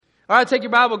All right, take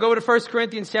your Bible, go to 1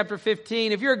 Corinthians chapter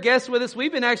 15. If you're a guest with us,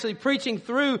 we've been actually preaching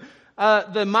through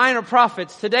the minor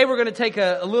prophets. Today we're going to take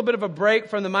a little bit of a break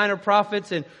from the minor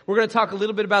prophets, and we're going to talk a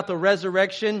little bit about the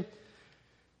resurrection.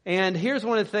 And here's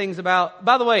one of the things about,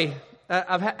 by the way,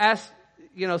 I've asked,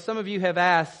 some of you have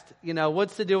asked,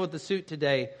 what's the deal with the suit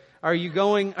today? Are you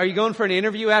going for an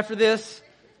interview after this?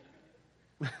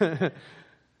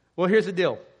 Well, here's the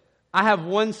deal. I have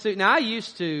one suit. Now, I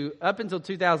used to, up until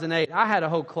 2008, I had a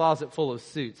whole closet full of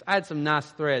suits. I had some nice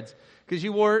threads. Because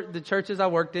the churches I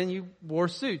worked in, you wore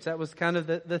suits. That was kind of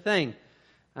the thing.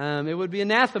 It would be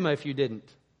anathema if you didn't.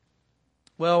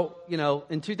 Well,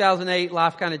 in 2008,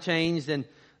 life kind of changed, and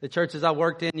the churches I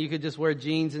worked in, you could just wear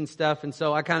jeans and stuff. And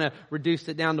so I kind of reduced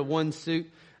it down to one suit.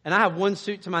 And I have one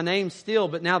suit to my name still,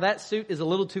 but now that suit is a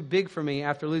little too big for me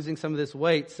after losing some of this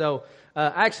weight. So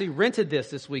I actually rented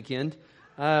this weekend.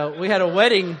 We had a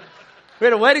wedding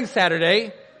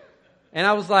Saturday, and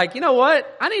I was like, you know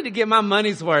what? I need to get my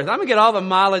money's worth. I'm going to get all the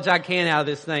mileage I can out of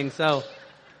this thing. So,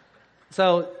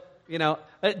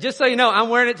 just so you know, I'm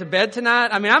wearing it to bed tonight.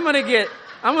 I mean, I'm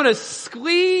going to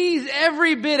squeeze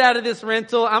every bit out of this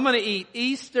rental. I'm going to eat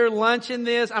Easter lunch in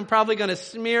this. I'm probably going to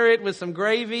smear it with some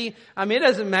gravy. I mean, it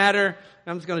doesn't matter.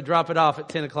 I'm just going to drop it off at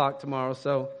 10 o'clock tomorrow.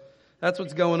 So that's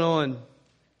what's going on.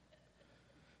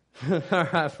 All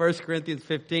right, 1 Corinthians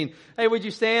 15. Hey, would you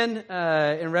stand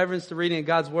in reverence to reading of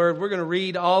God's Word? We're going to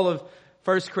read all of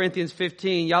 1 Corinthians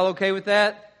 15. Y'all okay with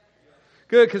that?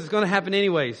 Good, because it's going to happen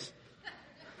anyways.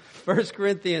 1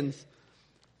 Corinthians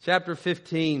chapter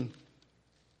 15.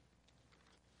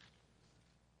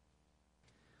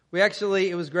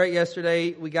 It was great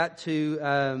yesterday. We got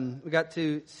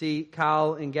to see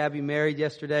Kyle and Gabby married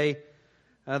yesterday.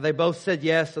 They both said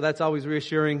yes, so that's always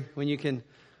reassuring when you can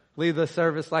leave the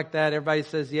service like that. Everybody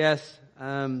says yes.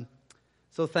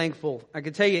 So thankful. I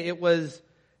can tell you it was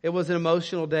an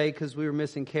emotional day because we were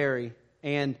missing Carrie.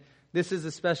 And this is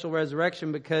a special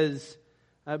resurrection because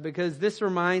this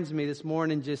reminds me this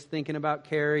morning, just thinking about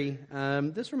Carrie,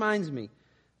 this reminds me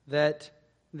that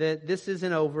this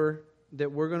isn't over,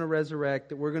 that we're going to resurrect,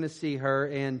 that we're going to see her.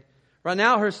 And right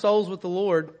now her soul's with the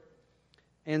Lord.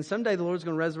 And someday the Lord's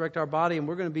going to resurrect our body and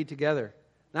we're going to be together.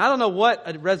 Now, I don't know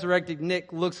what a resurrected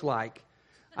Nick looks like.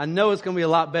 I know it's going to be a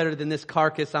lot better than this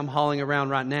carcass I'm hauling around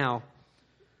right now.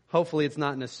 Hopefully it's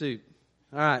not in a suit.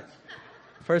 All right.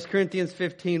 1 Corinthians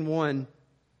 15:1.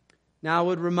 Now I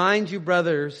would remind you,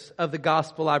 brothers, of the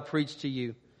gospel I preached to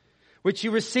you, which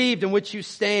you received and which you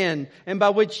stand, and by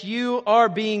which you are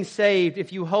being saved,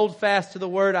 if you hold fast to the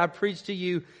word I preached to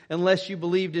you, unless you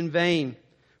believed in vain.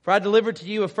 For I delivered to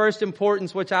you of first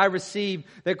importance which I received,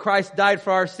 that Christ died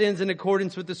for our sins in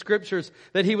accordance with the Scriptures,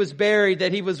 that He was buried,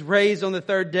 that He was raised on the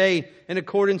third day in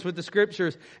accordance with the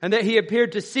Scriptures, and that He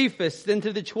appeared to Cephas, then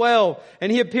to the 12,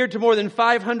 and He appeared to more than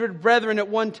 500 brethren at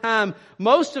one time,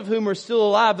 most of whom are still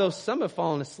alive, though some have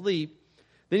fallen asleep.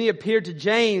 Then He appeared to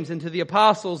James and to the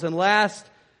apostles, and last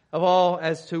of all,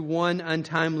 as to one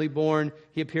untimely born,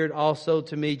 He appeared also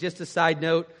to me. Just a side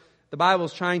note, the Bible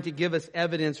is trying to give us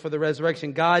evidence for the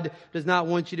resurrection. God does not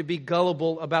want you to be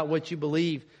gullible about what you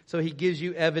believe, so He gives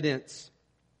you evidence.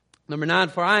 Number 9,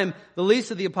 for I am the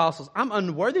least of the apostles. I'm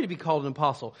unworthy to be called an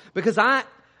apostle because I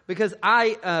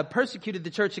persecuted the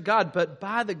church of God, but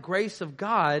by the grace of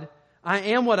God, I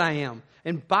am what I am.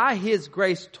 And by His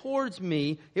grace towards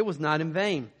me, it was not in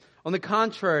vain. On the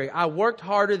contrary, I worked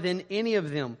harder than any of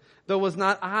them, though it was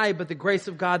not I, but the grace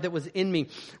of God that was in me.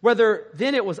 Whether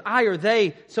then it was I or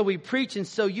they, so we preach and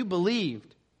so you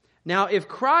believed. Now, if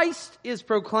Christ is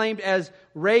proclaimed as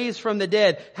raised from the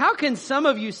dead, how can some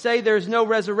of you say there is no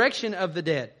resurrection of the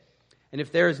dead? And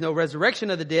if there is no resurrection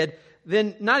of the dead,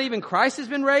 then not even Christ has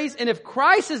been raised. And if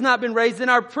Christ has not been raised, then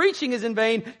our preaching is in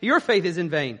vain, your faith is in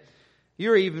vain.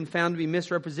 You are even found to be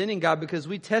misrepresenting God because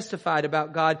we testified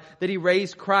about God that He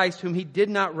raised Christ whom He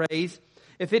did not raise.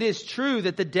 If it is true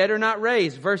that the dead are not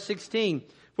raised, verse 16,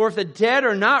 for if the dead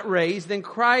are not raised,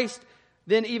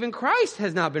 then even Christ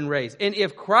has not been raised. And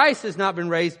if Christ has not been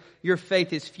raised, your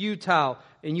faith is futile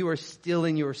and you are still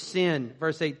in your sin.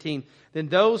 Verse 18, then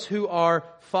those who are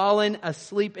fallen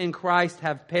asleep in Christ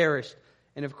have perished.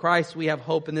 And of Christ we have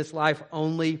hope in this life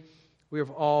only. We are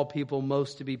of all people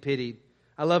most to be pitied.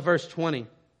 I love verse 20.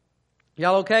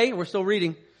 Y'all okay? We're still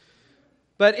reading.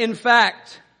 But in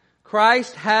fact,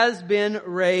 Christ has been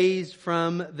raised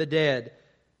from the dead.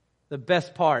 The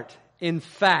best part. In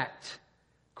fact,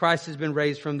 Christ has been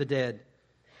raised from the dead.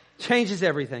 Changes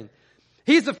everything.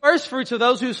 He's the first fruits of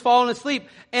those who's fallen asleep.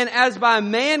 And as by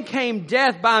man came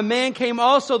death, by man came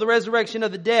also the resurrection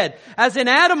of the dead. As in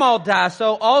Adam all die,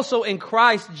 so also in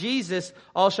Christ Jesus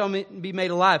all shall be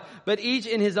made alive. But each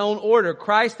in his own order.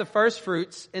 Christ the first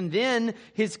fruits, and then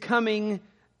his coming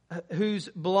who's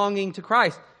belonging to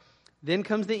Christ. Then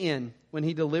comes the end, when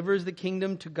he delivers the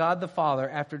kingdom to God the Father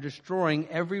after destroying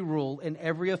every rule and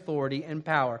every authority and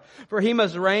power. For he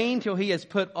must reign till he has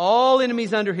put all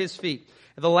enemies under his feet.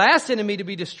 The last enemy to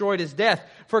be destroyed is death.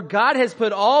 For God has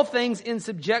put all things in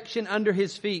subjection under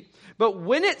his feet. But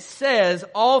when it says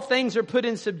all things are put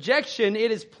in subjection, it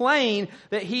is plain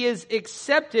that he is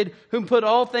accepted whom put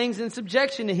all things in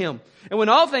subjection to him. And when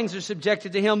all things are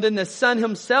subjected to him, then the Son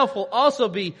himself will also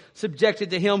be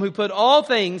subjected to him who put all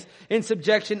things in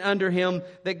subjection under him,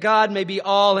 that God may be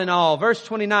all in all. Verse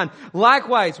 29.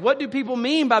 Likewise, what do people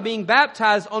mean by being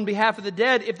baptized on behalf of the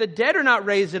dead if the dead are not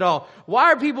raised at all?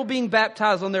 Why are people being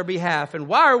baptized on their behalf? And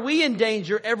why are we in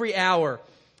danger every hour?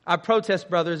 I protest,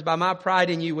 brothers, by my pride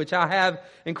in you, which I have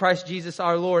in Christ Jesus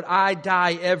our Lord. I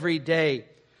die every day.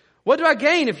 What do I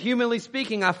gain if, humanly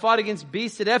speaking, I fought against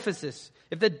beasts at Ephesus?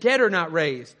 If the dead are not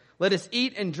raised, let us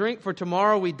eat and drink, for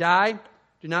tomorrow we die.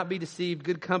 Do not be deceived.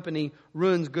 Good company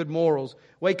ruins good morals.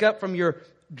 Wake up from your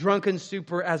drunken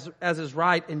stupor as is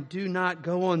right, and do not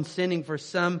go on sinning, for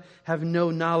some have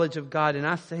no knowledge of God. And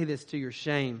I say this to your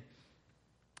shame.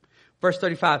 Verse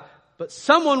 35. But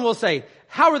someone will say,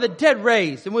 how are the dead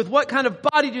raised? And with what kind of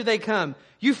body do they come?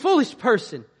 You foolish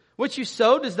person. What you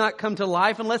sow does not come to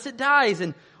life unless it dies.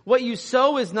 And what you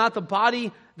sow is not the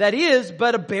body that is,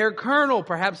 but a bare kernel,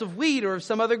 perhaps of wheat or of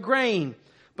some other grain.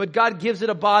 But God gives it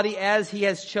a body as he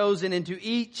has chosen, and to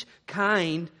each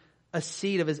kind a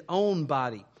seed of his own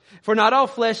body. For not all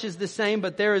flesh is the same,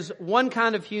 but there is one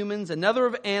kind of humans, another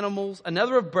of animals,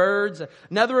 another of birds,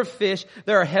 another of fish.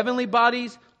 There are heavenly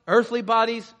bodies, earthly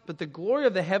bodies, but the glory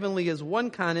of the heavenly is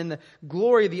one kind, and the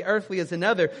glory of the earthly is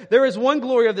another. There is one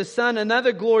glory of the sun,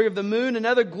 another glory of the moon,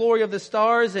 another glory of the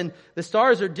stars, and the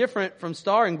stars are different from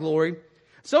star in glory.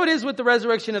 So it is with the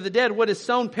resurrection of the dead. What is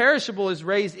sown perishable is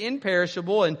raised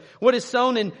imperishable, and what is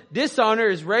sown in dishonor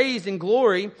is raised in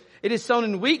glory. It is sown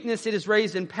in weakness, it is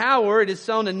raised in power. It is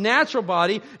sown a natural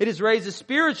body, it is raised a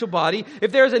spiritual body.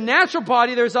 If there is a natural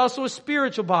body, there is also a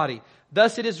spiritual body.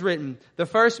 Thus it is written, the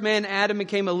first man, Adam,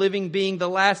 became a living being. The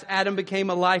last Adam became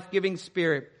a life-giving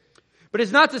spirit. But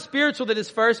it's not the spiritual that is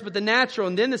first, but the natural,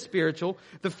 and then the spiritual.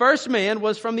 The first man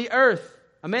was from the earth,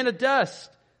 a man of dust.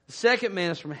 The second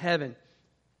man is from heaven.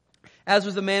 As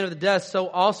was the man of the dust, so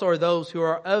also are those who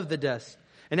are of the dust.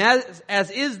 And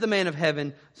as is the man of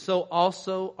heaven, so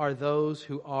also are those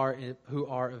who are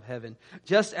of heaven.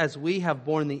 Just as we have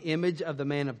borne the image of the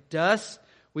man of dust,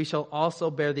 we shall also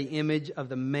bear the image of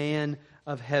the man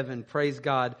of heaven. Praise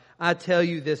God. I tell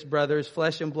you this, brothers,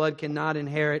 flesh and blood cannot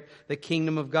inherit the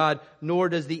kingdom of God, nor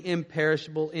does the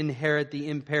imperishable inherit the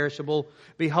imperishable.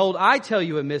 Behold, I tell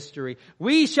you a mystery.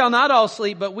 We shall not all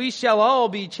sleep, but we shall all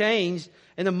be changed.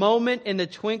 In a moment, in the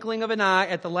twinkling of an eye,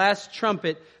 at the last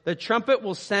trumpet, the trumpet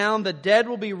will sound, the dead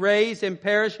will be raised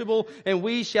imperishable, and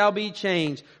we shall be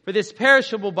changed. For this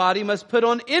perishable body must put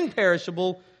on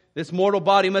imperishable. This mortal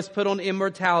body must put on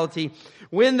immortality.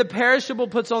 When the perishable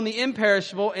puts on the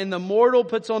imperishable and the mortal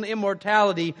puts on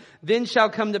immortality, then shall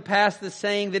come to pass the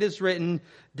saying that is written,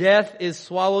 death is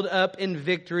swallowed up in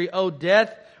victory. O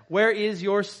death, where is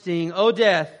your sting? O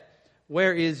death,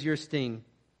 where is your sting?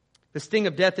 The sting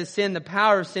of death is sin. The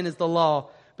power of sin is the law.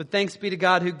 But thanks be to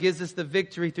God who gives us the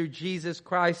victory through Jesus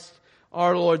Christ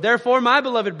our Lord. Therefore, my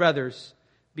beloved brothers,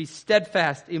 be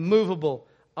steadfast, immovable,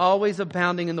 always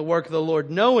abounding in the work of the Lord,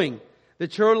 knowing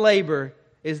that your labor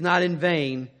is not in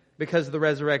vain because of the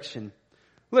resurrection.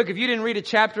 Look, if you didn't read a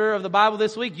chapter of the Bible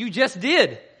this week, you just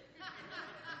did.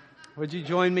 Would you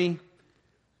join me?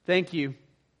 Thank you.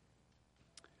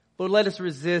 Lord, let us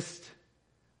resist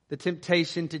the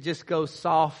temptation to just go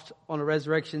soft on a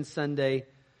Resurrection Sunday,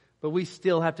 but we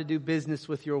still have to do business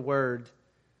with your word.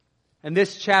 And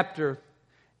this chapter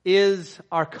is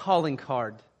our calling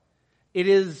card. It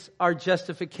is our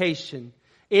justification.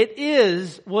 It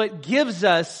is what gives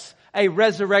us a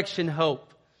resurrection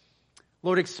hope.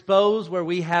 Lord, expose where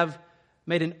we have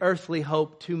made an earthly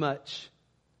hope too much,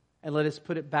 and let us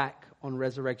put it back on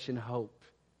resurrection hope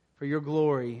for your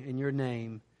glory and your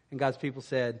name. And God's people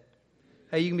said,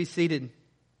 hey, you can be seated.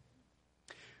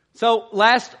 So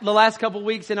the last couple of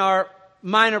weeks in our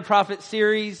Minor Prophet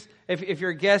series, if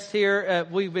you're a guest here,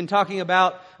 we've been talking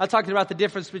about the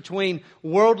difference between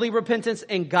worldly repentance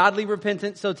and godly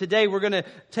repentance. So today we're going to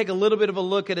take a little bit of a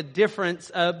look at a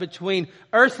difference between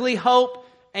earthly hope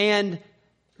and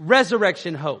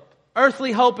resurrection hope.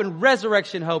 Earthly hope and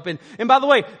resurrection hope. And by the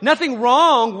way, nothing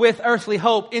wrong with earthly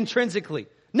hope intrinsically.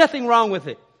 Nothing wrong with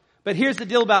it. But here's the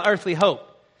deal about earthly hope.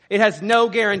 It has no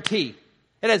guarantee.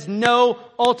 It has no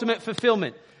ultimate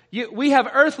fulfillment. We have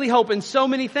earthly hope in so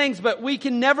many things, but we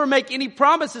can never make any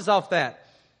promises off that.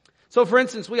 So for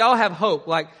instance, we all have hope.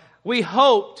 Like, we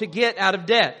hope to get out of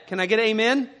debt. Can I get an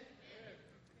amen?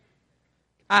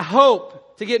 I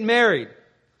hope to get married.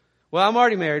 Well, I'm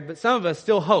already married, but some of us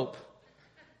still hope.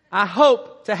 I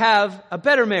hope to have a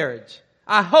better marriage.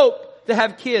 I hope to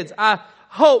have kids. I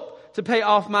hope to pay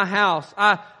off my house.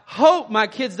 I hope my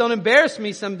kids don't embarrass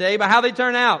me someday by how they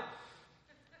turn out.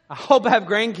 I hope I have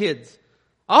grandkids.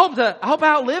 I hope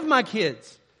I outlive my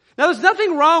kids. Now, there's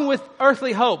nothing wrong with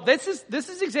earthly hope. This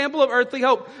is example of earthly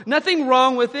hope. Nothing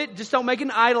wrong with it. Just don't make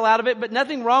an idol out of it. But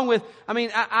nothing wrong with. I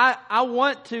mean, I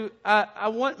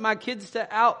want my kids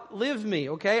to outlive me.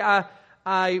 Okay,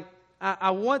 I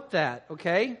want that.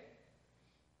 Okay,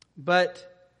 but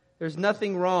there's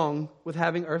nothing wrong with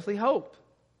having earthly hope.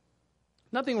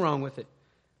 Nothing wrong with it.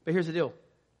 But here's the deal: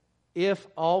 if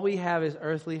all we have is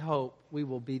earthly hope, we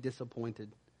will be disappointed.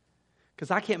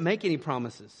 Because I can't make any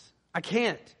promises. I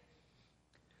can't.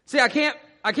 See, I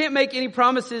can't make any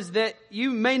promises that you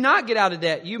may not get out of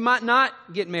debt. You might not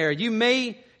get married. You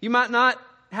might not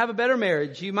have a better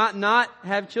marriage. You might not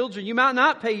have children. You might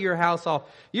not pay your house off.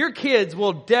 Your kids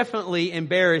will definitely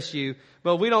embarrass you,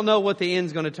 but we don't know what the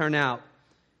end's going to turn out.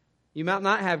 You might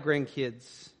not have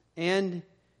grandkids, and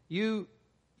your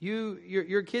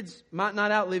kids might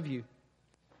not outlive you.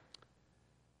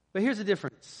 But here's the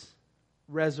difference.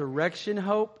 Resurrection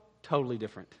hope, totally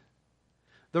different.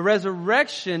 The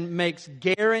resurrection makes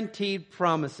guaranteed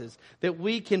promises that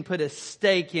we can put a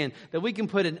stake in, that we can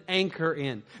put an anchor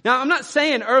in. Now, I'm not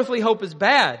saying earthly hope is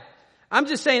bad. I'm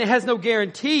just saying it has no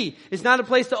guarantee. It's not a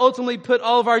place to ultimately put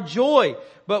all of our joy.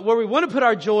 But where we want to put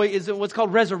our joy is in what's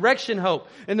called resurrection hope.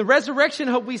 And the resurrection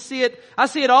hope, I see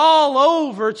it all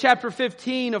over chapter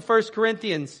 15 of 1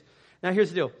 Corinthians. Now, here's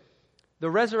the deal. The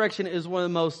resurrection is one of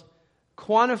the most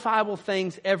quantifiable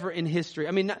things ever in history.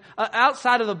 I mean,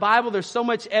 outside of the Bible, there's so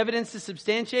much evidence to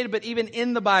substantiate it, but even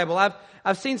in the Bible,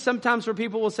 I've seen sometimes where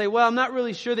people will say, well, I'm not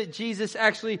really sure that Jesus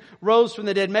actually rose from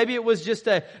the dead. Maybe it was just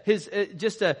an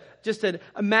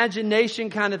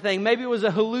imagination kind of thing. Maybe it was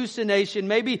a hallucination.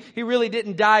 Maybe he really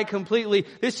didn't die completely.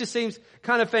 This just seems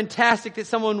kind of fantastic that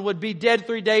someone would be dead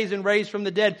 3 days and raised from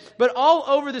the dead. But all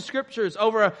over the scriptures,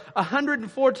 over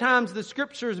 104 times the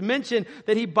scriptures mention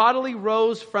that he bodily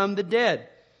rose from the dead.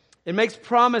 It makes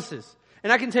promises.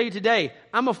 And I can tell you today,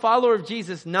 I'm a follower of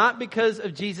Jesus not because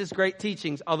of Jesus' great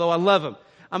teachings, although I love him.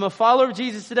 I'm a follower of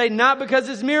Jesus today not because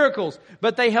of his miracles,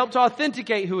 but they helped to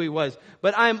authenticate who he was.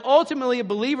 But I am ultimately a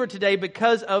believer today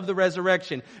because of the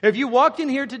resurrection. If you walked in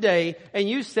here today and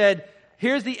you said,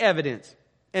 here's the evidence,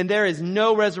 and there is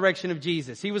no resurrection of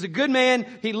Jesus. He was a good man.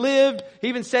 He lived. He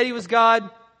even said he was God,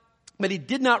 but he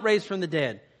did not raise from the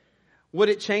dead. Would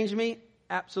it change me?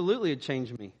 Absolutely, it'd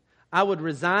change me. I would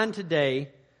resign today,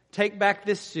 take back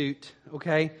this suit,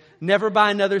 okay? Never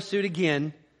buy another suit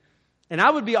again. And I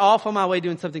would be off on my way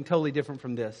doing something totally different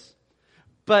from this.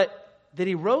 But that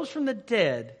he rose from the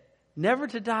dead, never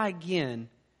to die again,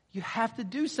 you have to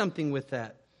do something with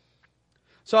that.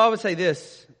 So I would say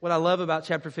this, what I love about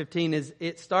chapter 15 is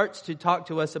it starts to talk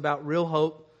to us about real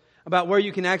hope, about where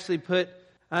you can actually put,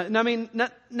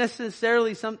 not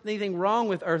necessarily anything wrong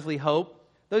with earthly hope.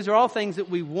 Those are all things that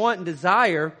we want and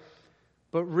desire.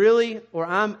 But really, where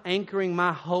I'm anchoring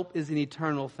my hope is in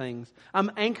eternal things.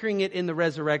 I'm anchoring it in the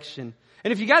resurrection.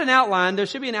 And if you got an outline, there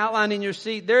should be an outline in your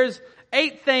seat. There's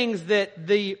 8 things that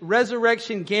the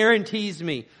resurrection guarantees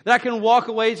me. That I can walk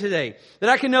away today. That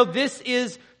I can know this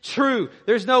is true.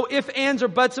 There's no ifs, ands, or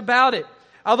buts about it.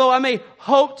 Although I may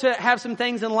hope to have some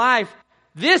things in life,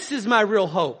 this is my real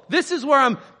hope. This is where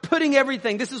I'm putting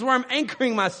everything. This is where I'm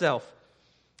anchoring myself.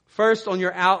 First on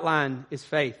your outline is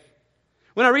faith.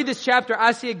 When I read this chapter,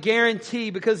 I see a guarantee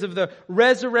because of the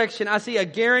resurrection. I see a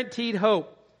guaranteed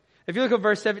hope. If you look at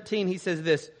verse 17, he says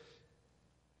this.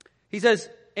 He says,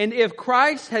 and if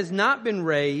Christ has not been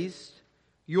raised,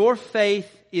 your faith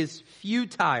is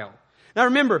futile. Now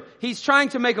remember, he's trying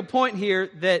to make a point here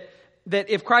that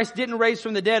if Christ didn't raise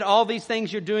from the dead, all these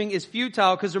things you're doing is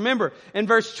futile. Because remember, in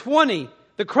verse 20,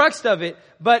 the crux of it,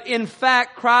 but in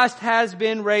fact, Christ has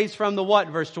been raised from the what?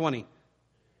 Verse 20.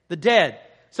 The dead.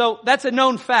 So that's a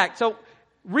known fact. So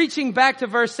reaching back to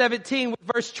verse 17 with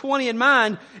verse 20 in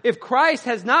mind, if Christ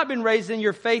has not been raised, then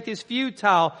your faith is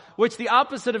futile, which the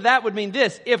opposite of that would mean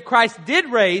this. If Christ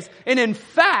did raise, and in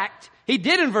fact, he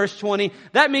did in verse 20,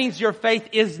 that means your faith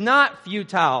is not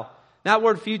futile. That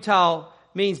word futile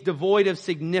means devoid of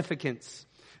significance.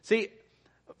 See,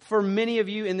 for many of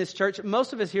you in this church,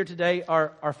 most of us here today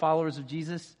are followers of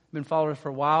Jesus, been followers for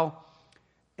a while,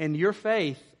 and your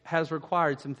faith has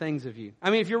required some things of you. I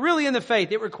mean, if you're really in the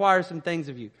faith, it requires some things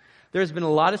of you. There's been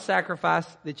a lot of sacrifice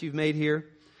that you've made here.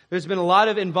 There's been a lot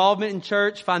of involvement in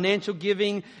church, financial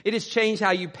giving. It has changed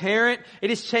how you parent. It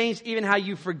has changed even how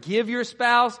you forgive your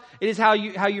spouse. It is how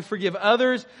you forgive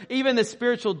others, even the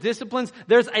spiritual disciplines.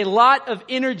 There's a lot of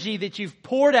energy that you've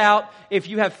poured out if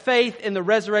you have faith in the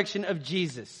resurrection of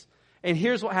Jesus. And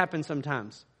here's what happens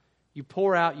sometimes. You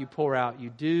pour out, you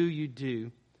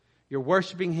do. You're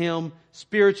worshiping Him,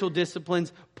 spiritual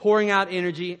disciplines, pouring out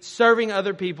energy, serving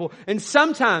other people. And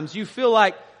sometimes you feel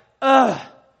like,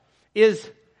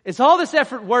 is all this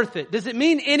effort worth it? Does it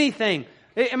mean anything?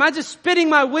 Am I just spinning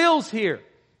my wheels here?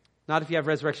 Not if you have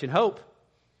resurrection hope.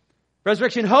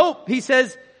 Resurrection hope, He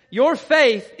says, your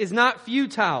faith is not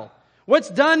futile. What's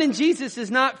done in Jesus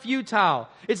is not futile.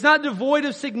 It's not devoid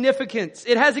of significance.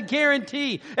 It has a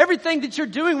guarantee. Everything that you're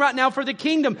doing right now for the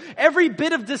kingdom, every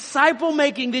bit of disciple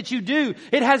making that you do,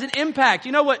 it has an impact.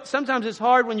 You know what? Sometimes it's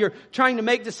hard when you're trying to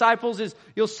make disciples is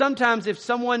you'll sometimes, if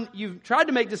someone you've tried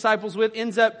to make disciples with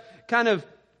ends up kind of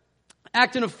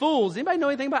acting a fool. Does anybody know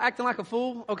anything about acting like a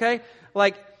fool? Okay?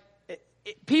 Like,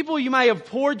 people you may have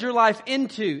poured your life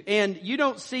into and you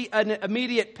don't see an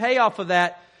immediate payoff of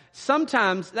that.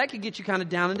 Sometimes that could get you kind of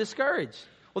down and discouraged.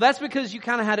 Well, that's because you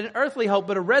kind of had an earthly hope,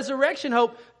 but a resurrection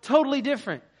hope, totally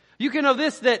different. You can know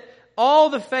this, that all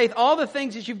the faith, all the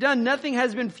things that you've done, nothing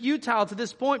has been futile to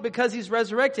this point because He's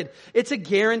resurrected. It's a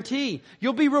guarantee.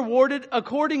 You'll be rewarded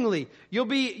accordingly.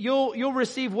 You'll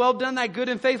receive, well done, thy good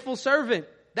and faithful servant.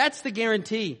 That's the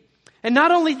guarantee. And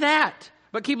not only that,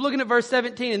 but keep looking at verse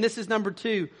 17, and this is number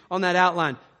 2 on that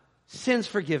outline. Sins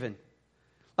forgiven.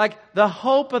 Like, the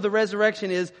hope of the resurrection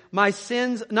is my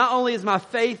sins, not only is my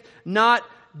faith not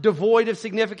devoid of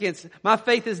significance, my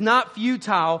faith is not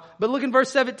futile, but look in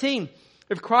verse 17.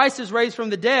 If Christ is raised from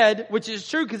the dead, which is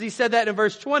true because He said that in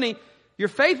verse 20, your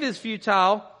faith is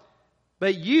futile,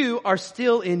 but you are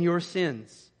still in your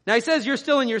sins. Now He says you're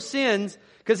still in your sins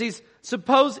because He's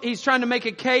trying to make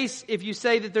a case if you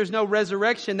say that there's no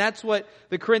resurrection. That's what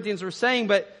the Corinthians were saying.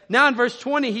 But now in verse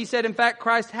 20, he said, in fact,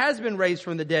 Christ has been raised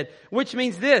from the dead, which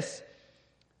means this,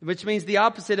 which means the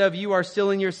opposite of you are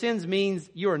still in your sins means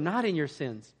you are not in your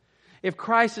sins. If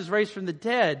Christ is raised from the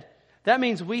dead, that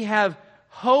means we have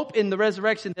hope in the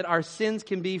resurrection that our sins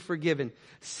can be forgiven.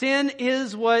 Sin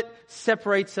is what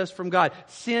separates us from God.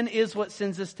 Sin is what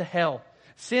sends us to hell.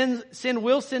 Sin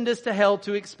will send us to hell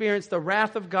to experience the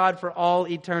wrath of God for all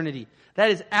eternity. That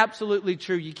is absolutely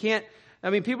true.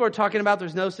 People are talking about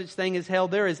there's no such thing as hell.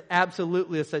 There is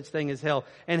absolutely a such thing as hell.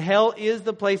 And hell is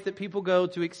the place that people go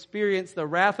to experience the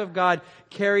wrath of God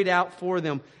carried out for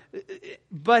them.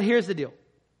 But here's the deal.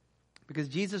 Because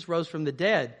Jesus rose from the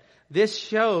dead, this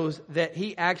shows that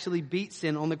He actually beat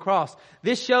sin on the cross.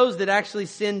 This shows that actually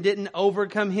sin didn't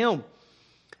overcome Him.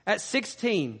 At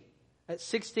 16,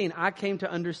 I came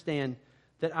to understand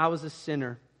that I was a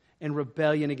sinner in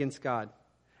rebellion against God.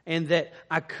 And that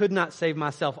I could not save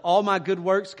myself. All my good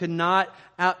works could not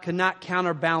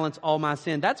counterbalance all my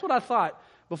sin. That's what I thought.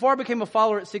 Before I became a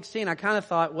follower at 16, I kind of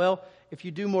thought, well, if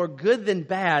you do more good than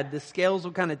bad, the scales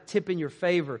will kind of tip in your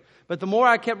favor. But the more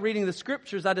I kept reading the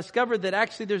Scriptures, I discovered that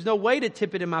actually there's no way to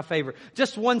tip it in my favor.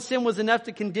 Just one sin was enough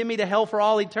to condemn me to hell for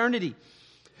all eternity.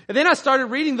 And then I started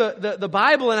reading the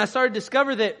Bible, and I started to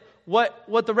discover that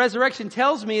what the resurrection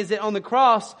tells me is that on the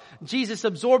cross, Jesus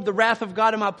absorbed the wrath of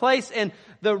God in my place, and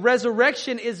the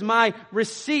resurrection is my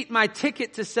receipt, my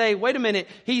ticket to say, wait a minute,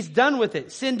 He's done with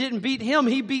it. Sin didn't beat Him,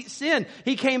 He beat sin.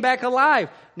 He came back alive.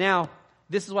 Now,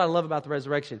 this is what I love about the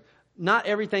resurrection. Not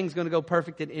everything's going to go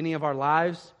perfect in any of our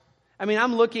lives.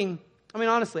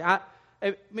 Honestly,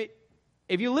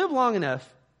 if you live long enough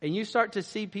and you start to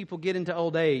see people get into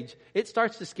old age, it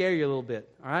starts to scare you a little bit,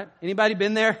 all right? Anybody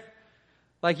been there?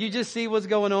 Like, you just see what's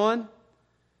going on?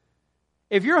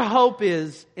 If your hope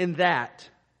is in that,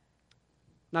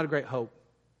 not a great hope.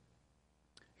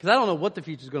 Because I don't know what the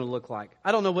future is going to look like.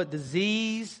 I don't know what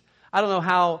disease, I don't know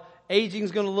how aging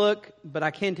is going to look, but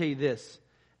I can tell you this.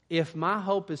 If my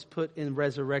hope is put in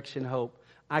resurrection hope,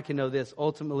 I can know this.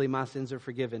 Ultimately, my sins are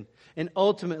forgiven. And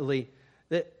ultimately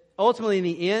in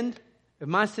the end, if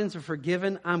my sins are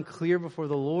forgiven, I'm clear before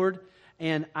the Lord.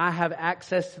 And I have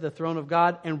access to the throne of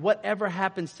God, and whatever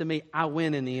happens to me, I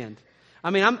win in the end.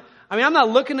 I'm not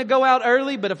looking to go out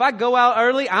early, but if I go out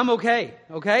early, I'm okay.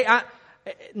 Okay?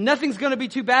 nothing's going to be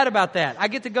too bad about that. I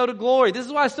get to go to glory. This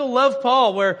is why I still love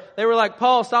Paul, where they were like,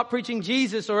 Paul, stop preaching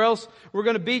Jesus or else we're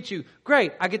going to beat you.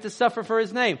 Great. I get to suffer for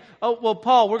his name. Oh, well,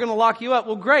 Paul, we're going to lock you up.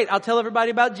 Well, great. I'll tell everybody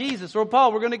about Jesus. Or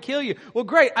Paul, we're going to kill you. Well,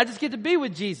 great. I just get to be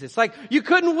with Jesus. Like, you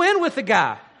couldn't win with the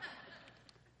guy.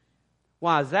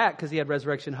 Why is that? Because he had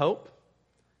resurrection hope.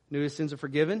 Knew his sins are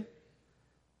forgiven.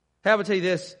 Hey, I will tell you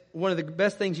this. One of the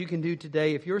best things you can do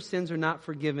today, if your sins are not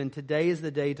forgiven, today is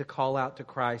the day to call out to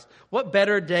Christ. What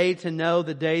better day to know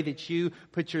the day that you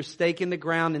put your stake in the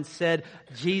ground and said,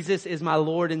 Jesus is my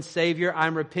Lord and Savior.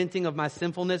 I'm repenting of my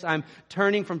sinfulness. I'm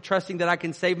turning from trusting that I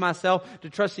can save myself to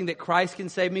trusting that Christ can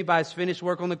save me by His finished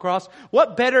work on the cross.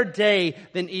 What better day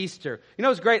than Easter? You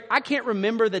know, it's great. I can't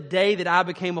remember the day that I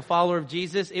became a follower of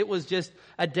Jesus. It was just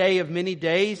a day of many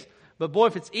days. But boy,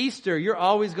 if it's Easter, you're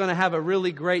always going to have a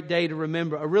really great day to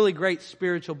remember, a really great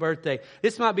spiritual birthday.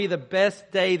 This might be the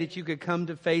best day that you could come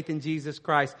to faith in Jesus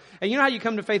Christ. And you know how you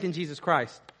come to faith in Jesus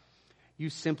Christ? You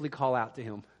simply call out to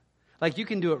Him. Like you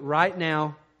can do it right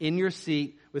now in your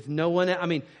seat with no one else. I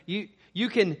mean, you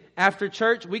can, after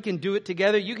church, we can do it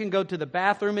together. You can go to the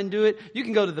bathroom and do it. You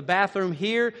can go to the bathroom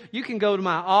here. You can go to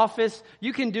my office.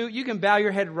 You can bow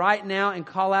your head right now and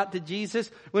call out to Jesus.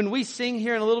 When we sing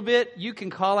here in a little bit, you can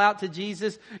call out to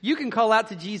Jesus. You can call out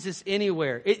to Jesus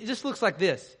anywhere. It just looks like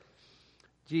this.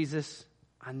 Jesus,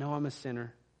 I know I'm a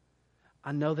sinner.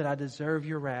 I know that I deserve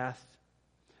your wrath.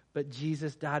 But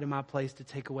Jesus died in my place to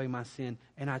take away my sin.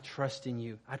 And I trust in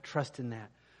you. I trust in that.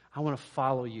 I want to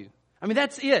follow you. I mean,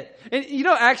 that's it. And you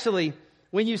know, actually,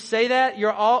 when you say that,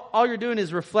 all you're doing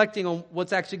is reflecting on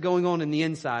what's actually going on in the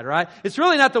inside, right? It's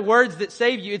really not the words that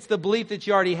save you. It's the belief that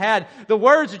you already had. The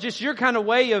words are just your kind of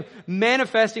way of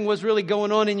manifesting what's really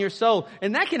going on in your soul.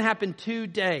 And that can happen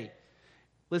today.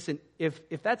 Listen,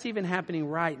 if that's even happening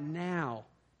right now,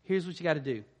 here's what you got to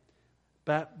do.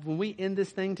 But when we end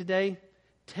this thing today,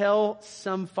 tell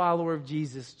some follower of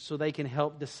Jesus so they can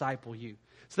help disciple you.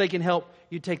 So they can help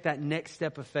you take that next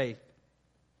step of faith.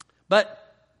 But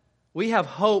we have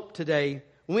hope today.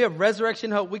 When we have resurrection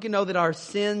hope, we can know that our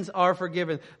sins are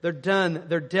forgiven. They're done.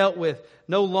 They're dealt with.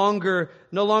 No longer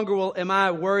am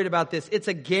I worried about this. It's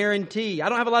a guarantee. I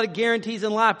don't have a lot of guarantees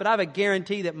in life, but I have a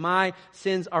guarantee that my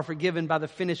sins are forgiven by the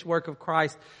finished work of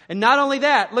Christ. And not only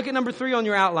that, look at number 3 on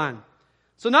your outline.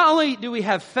 So not only do we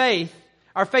have faith,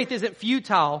 our faith isn't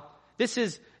futile. This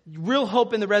is real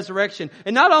hope in the resurrection.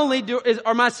 And not only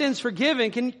are my sins forgiven,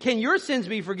 can your sins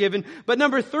be forgiven? But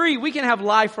number 3, we can have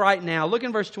life right now. Look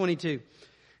in verse 22.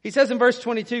 He says in verse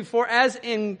 22, for as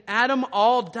in Adam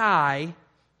all die,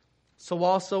 so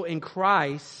also in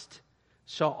Christ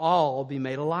shall all be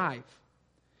made alive.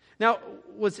 Now,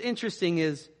 what's interesting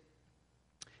is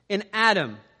in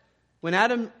Adam, when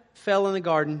Adam fell in the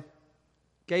garden,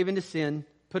 gave into sin,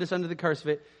 put us under the curse of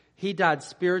it, he died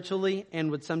spiritually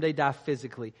and would someday die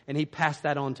physically. And he passed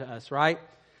that on to us, right?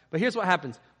 But here's what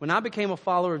happens. When I became a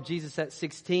follower of Jesus at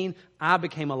 16, I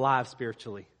became alive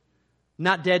spiritually.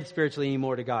 Not dead spiritually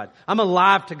anymore to God. I'm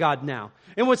alive to God now.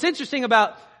 And what's interesting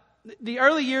about the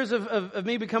early years of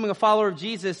me becoming a follower of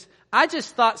Jesus, I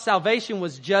just thought salvation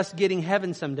was just getting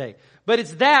heaven someday. But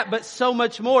it's that, but so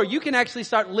much more. You can actually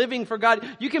start living for God.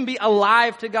 You can be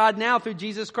alive to God now through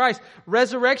Jesus Christ.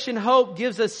 Resurrection hope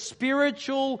gives us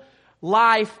spiritual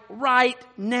life right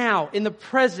now, in the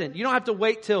present. You don't have to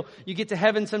wait till you get to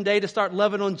heaven someday to start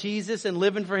loving on Jesus and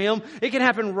living for Him. It can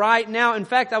happen right now. In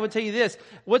fact, I would tell you this.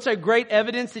 What's a great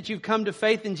evidence that you've come to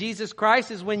faith in Jesus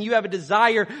Christ is when you have a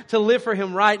desire to live for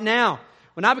Him right now.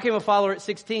 When I became a follower at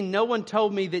 16, no one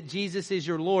told me that Jesus is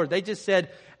your Lord. They just said,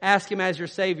 ask Him as your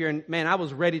Savior. And man, I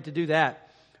was ready to do that.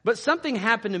 But something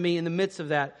happened to me in the midst of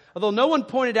that. Although no one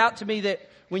pointed out to me that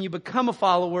when you become a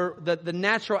follower, the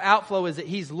natural outflow is that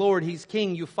He's Lord, He's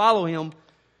King, you follow Him.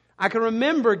 I can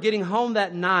remember getting home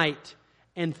that night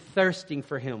and thirsting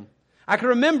for Him. I can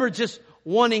remember just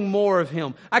wanting more of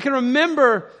Him. I can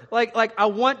remember like I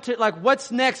want to, like,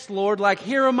 what's next, Lord? Like,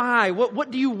 here am I.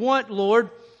 What do you want, Lord?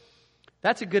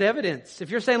 That's a good evidence.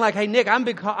 If you're saying like, hey, Nick,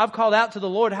 I've called out to the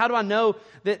Lord. How do I know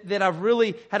that I've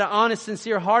really had an honest,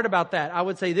 sincere heart about that? I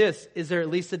would say this. Is there at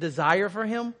least a desire for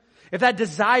Him? If that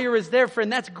desire is there, friend,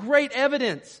 that's great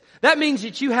evidence. That means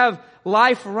that you have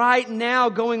life right now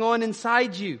going on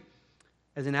inside you.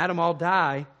 As in Adam all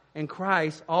die, and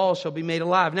Christ all shall be made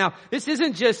alive. Now, this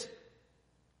isn't just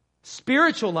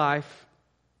spiritual life,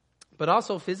 but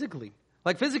also physically.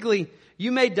 Like physically,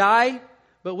 you may die,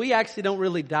 but we actually don't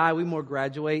really die. We more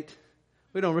graduate.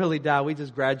 We don't really die. We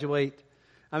just graduate.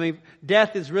 I mean,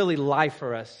 death is really life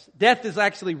for us. Death is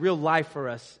actually real life for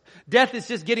us. Death is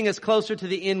just getting us closer to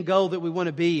the end goal that we want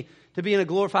to be in a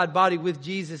glorified body with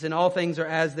Jesus, and all things are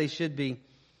as they should be.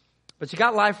 But you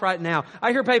got life right now.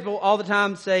 I hear people all the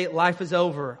time say, life is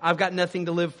over. I've got nothing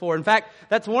to live for. In fact,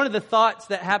 that's one of the thoughts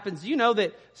that happens. You know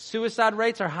that suicide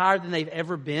rates are higher than they've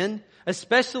ever been.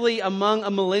 Especially among a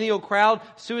millennial crowd,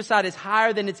 suicide is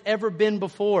higher than it's ever been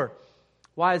before.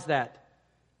 Why is that?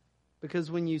 Because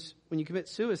when you commit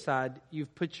suicide,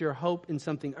 you've put your hope in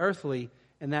something earthly,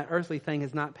 and that earthly thing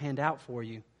has not panned out for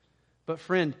you. But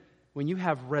friend, when you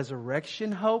have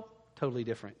resurrection hope, totally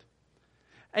different.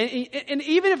 And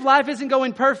even if life isn't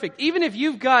going perfect, even if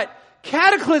you've got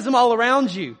cataclysm all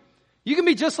around you, you can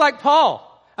be just like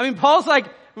Paul. I mean, Paul's like,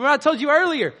 remember I told you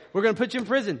earlier, we're going to put you in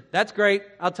prison. That's great.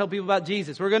 I'll tell people about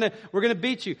Jesus. We're going to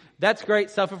beat you. That's great.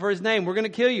 Suffer for his name. We're going to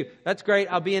kill you. That's great.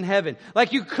 I'll be in heaven.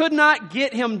 Like, you could not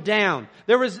get him down.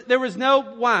 There was no,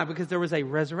 why? Because there was a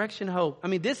resurrection hope. I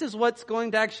mean, this is what's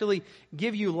going to actually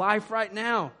give you life right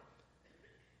now.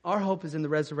 Our hope is in the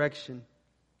resurrection.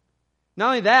 Not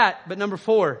only that, but number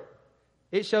 4,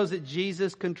 it shows that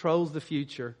Jesus controls the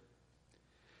future.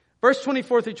 Verse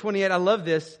 24 through 28, I love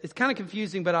this. It's kind of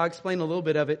confusing, but I'll explain a little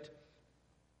bit of it.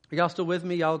 Are y'all still with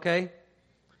me? Y'all okay?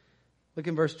 Look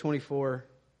in verse 24.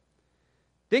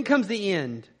 Then comes the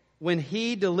end, when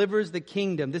he delivers the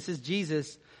kingdom. This is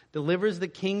Jesus, delivers the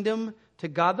kingdom to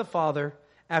God the Father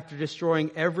after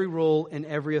destroying every rule and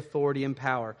every authority and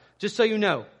power. Just so you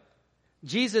know,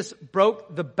 Jesus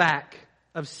broke the back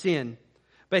of sin,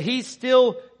 but he's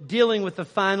still dealing with the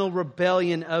final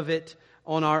rebellion of it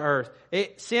on our earth.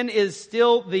 Sin is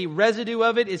still, the residue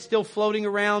of it is still floating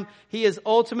around. He is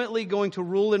ultimately going to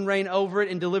rule and reign over it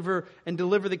and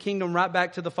deliver the kingdom right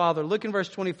back to the Father. Look in verse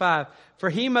 25. For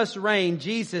he must reign,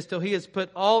 Jesus, till he has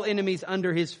put all enemies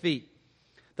under his feet.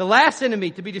 The last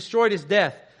enemy to be destroyed is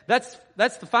death. That's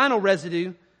the final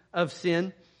residue of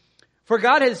sin. For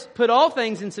God has put all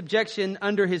things in subjection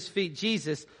under his feet,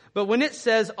 Jesus. But when it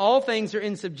says all things are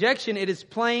in subjection, it is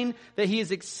plain that he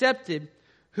is accepted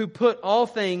who put all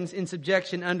things in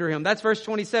subjection under him. That's verse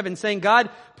 27, saying God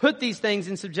put these things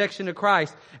in subjection to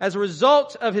Christ. As a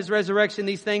result of his resurrection,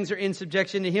 these things are in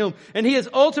subjection to him. And he is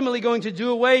ultimately going to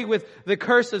do away with the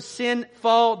curse of sin,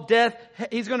 fall, death.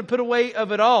 He's going to put away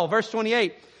of it all. Verse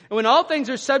 28, and when all things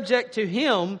are subject to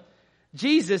him,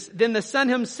 Jesus, then the Son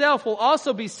himself will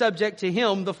also be subject to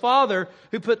him, the Father,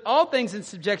 who put all things in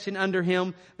subjection under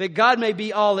him, that God may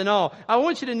be all in all. I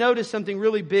want you to notice something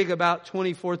really big about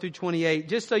 24 through 28,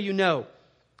 just so you know.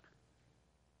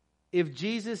 If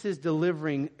Jesus is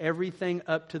delivering everything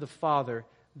up to the Father,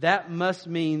 that must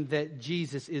mean that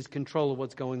Jesus is in control of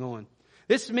what's going on.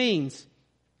 This means,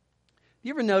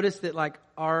 you ever notice that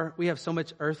we have so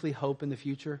much earthly hope in the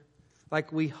future?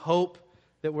 Like, we hope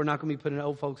that we're not going to be put in an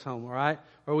old folks home, all right?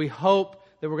 Or we hope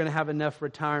that we're going to have enough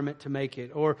retirement to make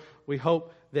it. Or we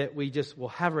hope that we just will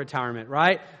have retirement,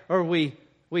 right? Or we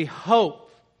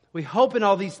hope in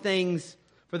all these things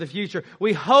for the future.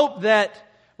 We hope that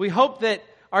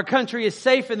our country is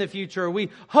safe in the future. We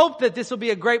hope that this will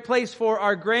be a great place for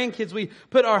our grandkids. We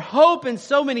put our hope in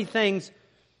so many things.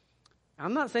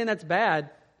 I'm not saying that's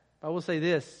bad, but I will say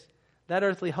this. That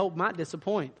earthly hope might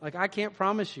disappoint. I can't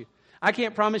promise you. I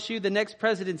can't promise you the next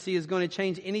presidency is going to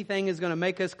change anything, is going to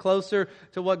make us closer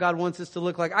to what God wants us to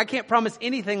look like. I can't promise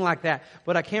anything like that.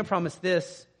 But I can promise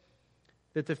this,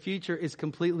 that the future is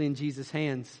completely in Jesus'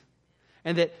 hands.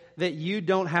 And that you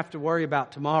don't have to worry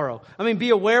about tomorrow. I mean, be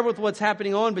aware with what's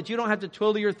happening on, but you don't have to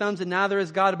twiddle your thumbs, and neither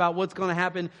is God, about what's going to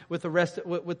happen with the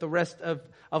rest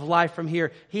of life from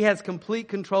here. He has complete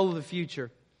control of the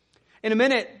future. In a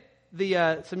minute, the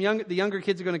younger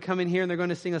kids are going to come in here and they're going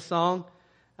to sing a song.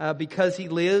 Because he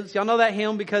lives. Y'all know that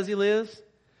hymn, Because He Lives?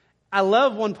 I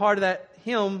love one part of that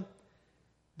hymn.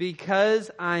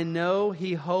 Because I know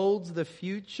he holds the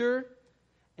future,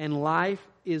 and life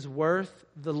is worth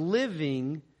the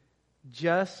living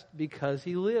just because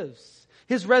he lives.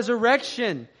 His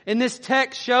resurrection in this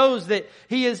text shows that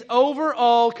he is over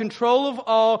all, control of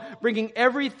all, bringing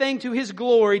everything to his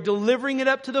glory, delivering it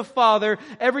up to the Father.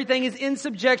 Everything is in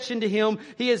subjection to him.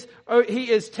 He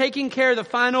is taking care of the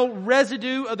final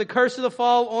residue of the curse of the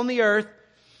fall on the earth.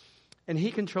 And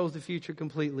he controls the future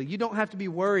completely. You don't have to be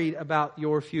worried about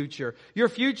your future. Your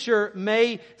future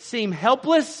may seem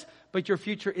helpless, but your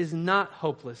future is not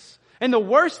hopeless. And the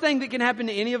worst thing that can happen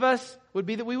to any of us would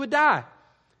be that we would die.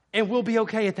 And we'll be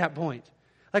okay at that point.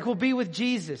 We'll be with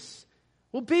Jesus.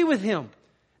 We'll be with him.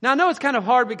 Now, I know it's kind of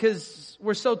hard because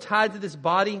we're so tied to this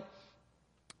body,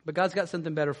 but God's got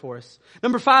something better for us.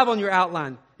 Number 5 on your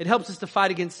outline. It helps us to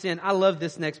fight against sin. I love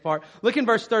this next part. Look in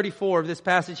verse 34 of this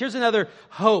passage. Here's another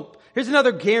hope. Here's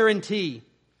another guarantee.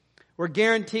 We're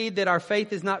guaranteed that our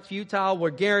faith is not futile.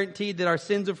 We're guaranteed that our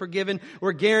sins are forgiven.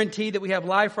 We're guaranteed that we have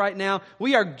life right now.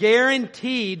 We are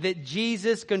guaranteed that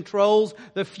Jesus controls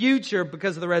the future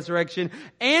because of the resurrection.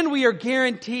 And we are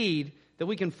guaranteed that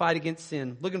we can fight against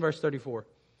sin. Look in verse 34.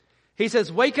 He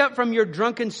says, wake up from your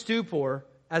drunken stupor,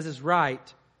 as is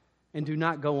right, and do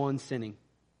not go on sinning.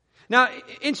 Now,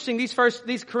 interesting,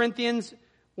 these Corinthians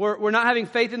were not having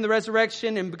faith in the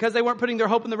resurrection, and because they weren't putting their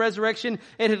hope in the resurrection,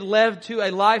 it had led to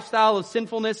a lifestyle of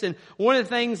sinfulness. And one of the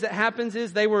things that happens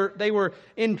is they were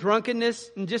in drunkenness.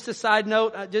 And just a side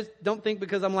note, I just don't think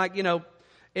because I'm like, in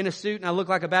a suit and I look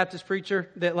like a Baptist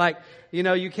preacher that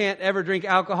you can't ever drink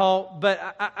alcohol.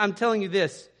 But I'm telling you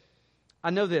this, I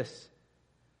know this.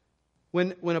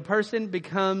 When a person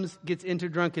gets into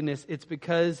drunkenness, it's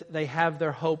because they have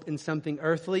their hope in something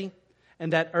earthly,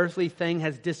 and that earthly thing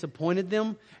has disappointed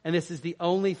them, and this is the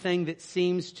only thing that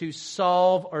seems to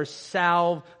solve or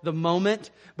salve the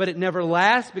moment, but it never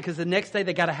lasts because the next day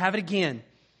they got to have it again.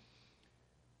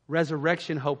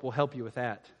 Resurrection hope will help you with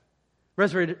that.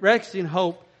 Resurrection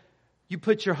hope, you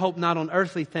put your hope not on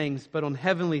earthly things, but on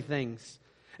heavenly things.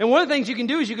 And one of the things you can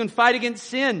do is you can fight against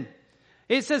sin.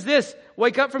 It says this,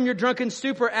 wake up from your drunken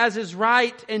stupor as is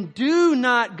right and do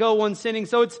not go on sinning.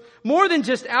 So it's more than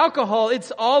just alcohol.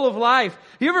 It's all of life.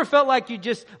 You ever felt like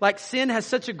sin has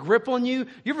such a grip on you?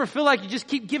 You ever feel like you just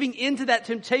keep giving into that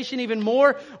temptation even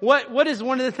more? What is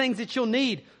one of the things that you'll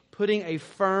need? Putting a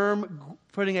firm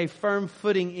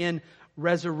footing in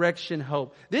resurrection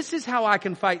hope. This is how I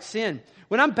can fight sin.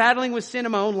 When I'm battling with sin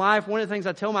in my own life, one of the things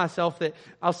I tell myself that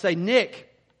I'll say,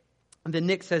 Nick, and then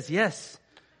Nick says, yes.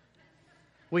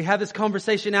 We have this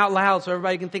conversation out loud so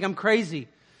everybody can think I'm crazy.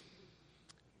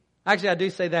 Actually, I do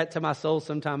say that to my soul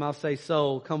sometime. I'll say,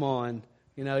 soul, come on.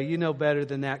 You know better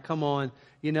than that. Come on.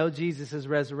 Jesus is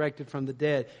resurrected from the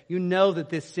dead. You know that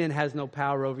this sin has no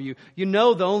power over you. You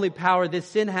know the only power this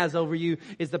sin has over you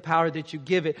is the power that you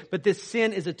give it. But this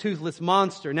sin is a toothless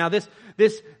monster. Now this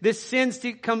sin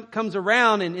comes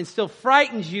around and still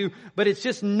frightens you, but it's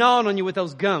just gnawing on you with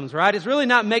those gums, right? It's really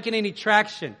not making any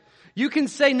traction. You can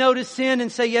say no to sin and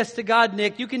say yes to God,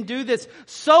 Nick. You can do this.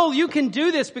 Soul, you can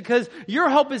do this because your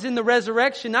hope is in the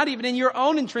resurrection, not even in your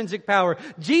own intrinsic power.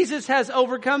 Jesus has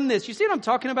overcome this. You see what I'm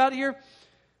talking about here?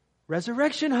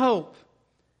 Resurrection hope.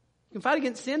 You can fight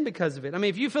against sin because of it. I mean,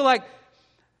 if you feel like,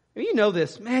 you know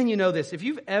this. If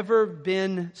you've ever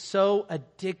been so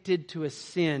addicted to a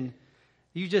sin,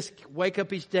 you just wake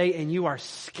up each day and you are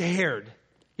scared.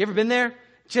 You ever been there?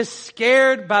 Just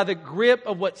scared by the grip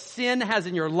of what sin has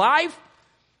in your life?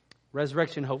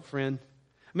 Resurrection hope, friend.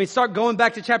 I mean, start going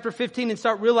back to chapter 15 and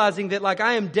start realizing that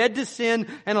I am dead to sin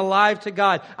and alive to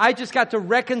God. I just got to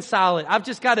reconcile it. I've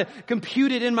just got to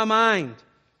compute it in my mind.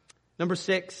 Number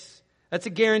 6, that's a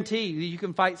guarantee that you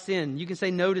can fight sin. You can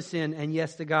say no to sin and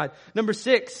yes to God. Number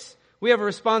 6, we have a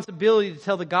responsibility to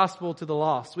tell the gospel to the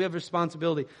lost. We have a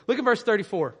responsibility. Look at verse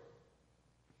 34.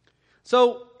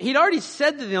 So he'd already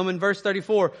said to them in verse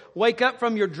 34, wake up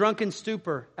from your drunken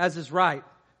stupor, as is right.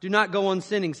 Do not go on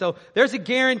sinning. So there's a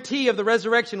guarantee of the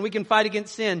resurrection. We can fight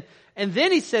against sin. And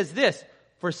then he says this,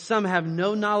 for some have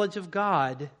no knowledge of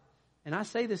God. And I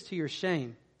say this to your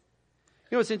shame.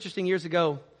 You know what's interesting? Years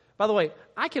ago, by the way,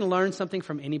 I can learn something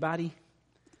from anybody.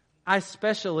 I'd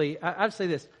say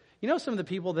this. Some of the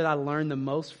people that I learn the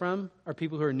most from are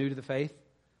people who are new to the faith.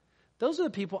 Those are the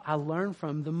people I learn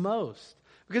from the most.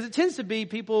 Because it tends to be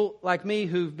people like me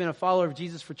who've been a follower of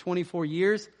Jesus for 24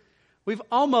 years. We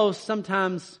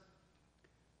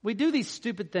do these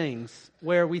stupid things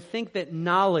where we think that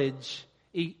knowledge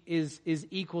is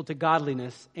equal to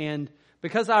godliness. And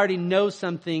because I already know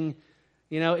something,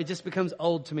 it just becomes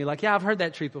old to me. Yeah, I've heard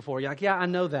that treat before. You're like, yeah, I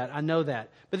know that.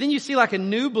 But then you see a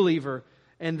new believer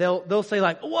and they'll say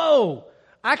whoa,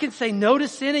 I can say no to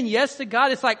sin and yes to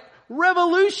God. It's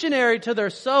revolutionary to their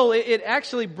soul. It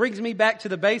actually brings me back to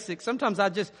the basics. Sometimes I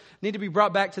just need to be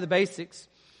brought back to the basics.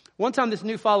 One time this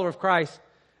new follower of Christ,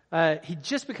 he'd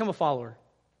just become a follower.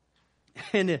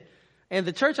 And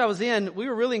the church I was in, we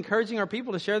were really encouraging our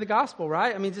people to share the gospel,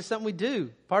 right? I mean, it's just something we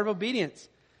do, part of obedience.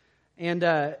 And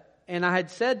I had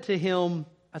said to him,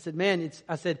 I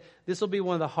said, this will be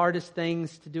one of the hardest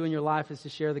things to do in your life is to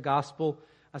share the gospel.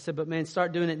 I said, but man,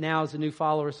 start doing it now as a new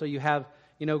follower so you have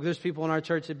there's people in our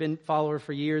church that have been followers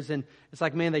for years, and it's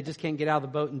man, they just can't get out of the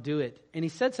boat and do it. And he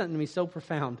said something to me so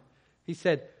profound. He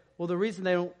said, well, the reason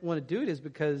they don't want to do it is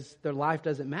because their life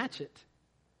doesn't match it.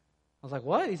 I was like,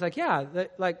 what? He's like, yeah,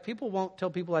 people won't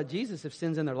tell people like Jesus if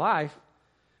sin's in their life.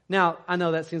 Now, I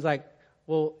know that seems like,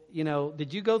 well,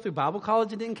 did you go through Bible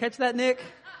college and didn't catch that, Nick?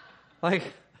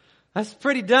 That's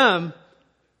pretty dumb.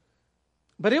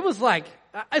 But it was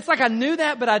it's like I knew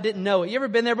that, but I didn't know it. You ever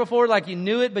been there before? Like you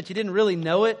knew it, but you didn't really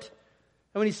know it?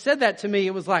 And when he said that to me,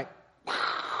 it was like,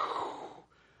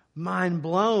 mind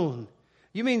blown.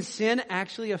 You mean sin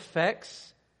actually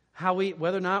affects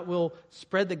whether or not we'll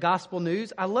spread the gospel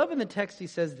news? I love in the text he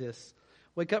says this.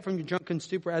 Wake up from your drunken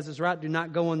stupor as is right. Do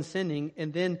not go on sinning.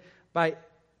 And then by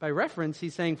reference,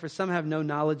 he's saying, for some have no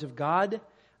knowledge of God.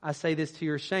 I say this to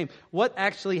your shame. What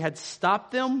actually had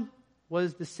stopped them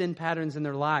was the sin patterns in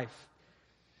their life.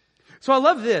 So I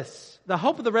love this. The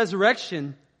hope of the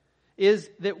resurrection is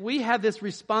that we have this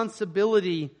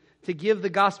responsibility to give the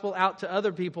gospel out to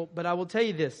other people. But I will tell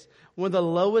you this, one of the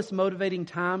lowest motivating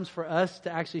times for us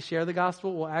to actually share the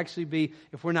gospel will actually be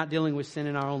if we're not dealing with sin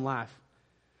in our own life.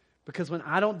 Because when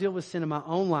I don't deal with sin in my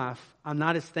own life, I'm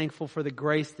not as thankful for the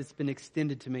grace that's been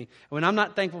extended to me. And when I'm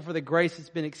not thankful for the grace that's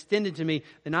been extended to me,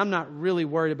 then I'm not really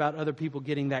worried about other people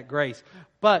getting that grace.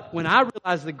 But when I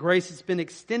realize the grace that's been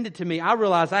extended to me, I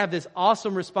realize I have this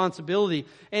awesome responsibility.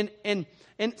 And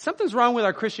something's wrong with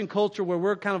our Christian culture where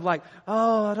we're kind of like,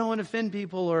 oh, I don't want to offend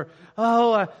people, or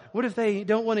what if they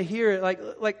don't want to hear it?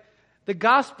 Like the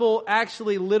gospel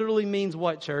actually literally means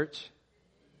what, church?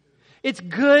 It's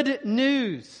good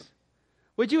news.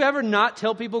 Would you ever not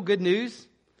tell people good news?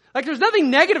 Like there's nothing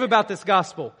negative about this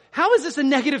gospel. How is this a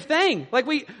negative thing? Like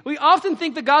we often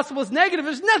think the gospel is negative.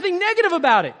 There's nothing negative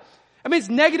about it. I mean, it's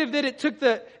negative that it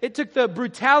took the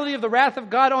brutality of the wrath of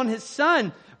God on His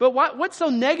Son. But what's so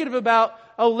negative about,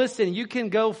 oh, listen, you can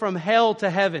go from hell to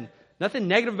heaven? Nothing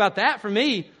negative about that for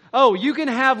me. Oh, you can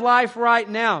have life right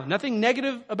now. Nothing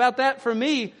negative about that for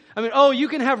me. I mean, oh, you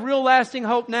can have real lasting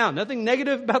hope now. Nothing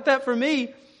negative about that for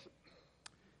me.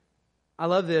 I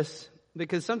love this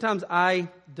because sometimes I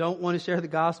don't want to share the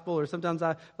gospel, or sometimes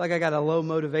I feel like I got a low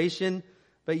motivation,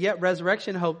 but yet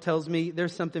resurrection hope tells me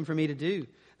there's something for me to do,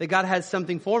 that God has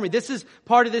something for me. This is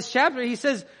part of this chapter. He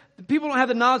says, people don't have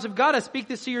the knowledge of God. I speak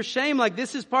this to your shame. Like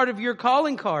this is part of your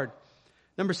calling card.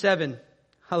 Number 7.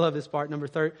 I love this part.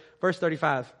 Verse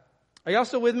 35. Are y'all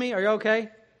still with me? Are you okay?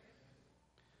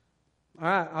 All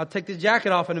right. I'll take this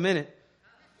jacket off in a minute.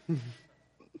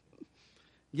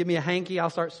 Give me a hanky. I'll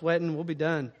start sweating. We'll be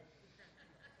done.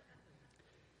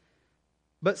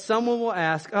 But someone will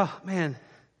ask, oh man,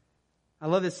 I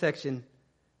love this section.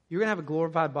 You're going to have a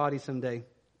glorified body someday.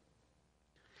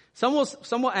 Some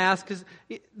will ask, because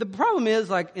the problem is,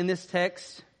 like in this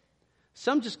text,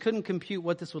 some just couldn't compute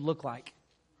what this would look like,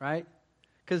 right?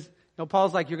 Because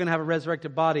Paul's like, you're going to have a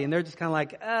resurrected body, and they're just kind of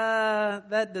like,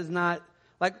 that does not,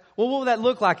 like, well, what would that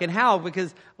look like, and how?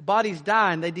 Because bodies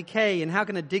die and they decay, and how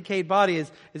can a decayed body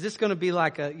is this going to be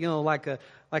like the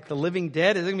living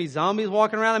dead? Is there going to be zombies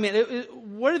walking around? I mean,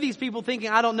 what are these people thinking?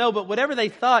 I don't know, but whatever they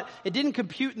thought, it didn't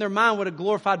compute in their mind what a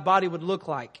glorified body would look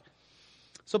like.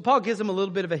 So Paul gives them a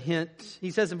little bit of a hint.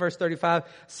 He says in verse 35,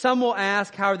 some will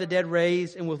ask, how are the dead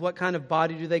raised, and with what kind of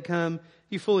body do they come?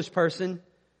 You foolish person.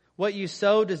 What you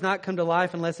sow does not come to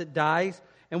life unless it dies.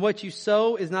 And what you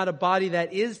sow is not a body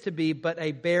that is to be, but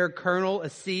a bare kernel, a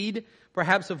seed,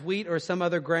 perhaps of wheat or some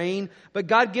other grain. But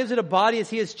God gives it a body as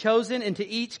He has chosen, and to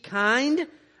each kind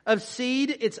of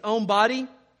seed its own body.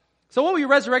 So what will your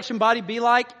resurrection body be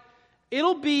like?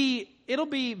 It'll be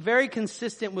very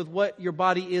consistent with what your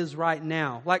body is right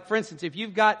now. Like, for instance, if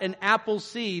you've got an apple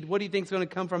seed, what do you think is going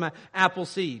to come from an apple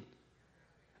seed?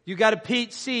 You got a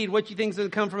peach seed, what do you think is going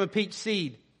to come from a peach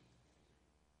seed?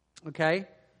 Okay?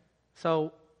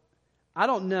 So, I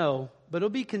don't know, but it'll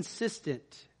be consistent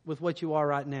with what you are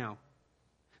right now.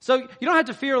 So, you don't have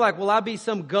to fear like, will I be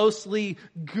some ghostly,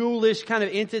 ghoulish kind of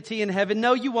entity in heaven?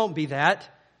 No, you won't be that.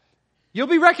 You'll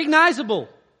be recognizable.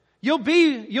 You'll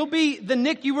be the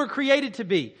Nick you were created to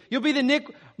be. You'll be the Nick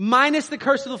minus the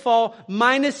curse of the fall,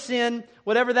 minus sin,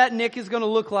 whatever that Nick is going to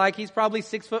look like. He's probably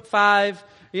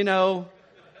 6'5",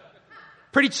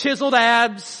 pretty chiseled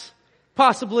abs,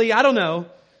 possibly, I don't know.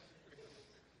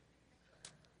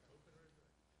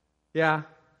 Yeah.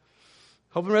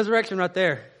 Hope and resurrection right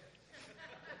there.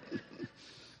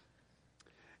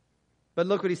 But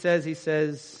look what he says. He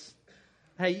says,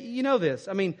 hey, you know this.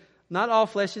 I mean, not all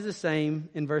flesh is the same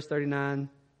in verse 39.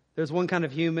 There's one kind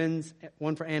of humans,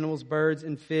 one for animals, birds,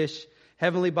 and fish.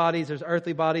 Heavenly bodies, there's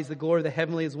earthly bodies. The glory of the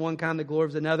heavenly is one kind, the glory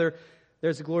is another.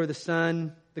 There's the glory of the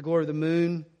sun, the glory of the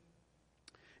moon.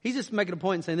 He's just making a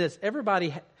point and saying this.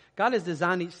 God has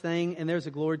designed each thing, and there's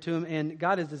a glory to Him, and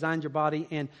God has designed your body,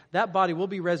 and that body will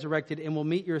be resurrected and will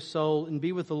meet your soul and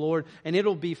be with the Lord, and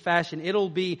it'll be fashioned. It'll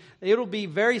be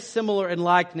very similar in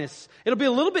likeness. It'll be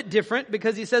a little bit different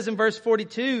because he says in verse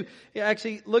 42,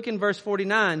 actually look in verse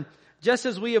 49, just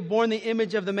as we have borne the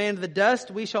image of the man of the dust,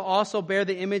 we shall also bear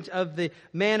the image of the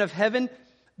man of heaven.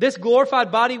 This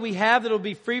glorified body we have that will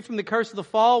be free from the curse of the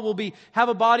fall will have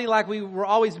a body like we were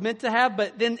always meant to have,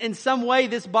 but then in some way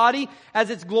this body, as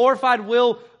it's glorified,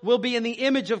 will be in the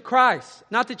image of Christ.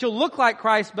 Not that you'll look like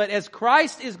Christ, but as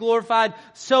Christ is glorified,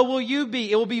 so will you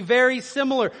be. It will be very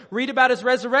similar. Read about His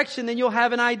resurrection, then you'll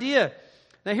have an idea.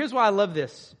 Now here's why I love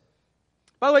this.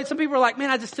 By the way, some people are like, man,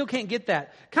 I just still can't get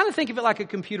that. Kind of think of it like a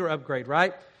computer upgrade,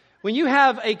 right? When you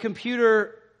have a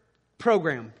computer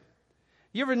program,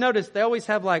 you ever notice they always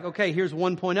have like, okay, here's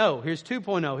 1.0, here's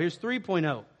 2.0, here's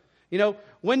 3.0. You know,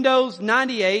 Windows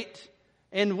 98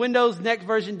 and Windows next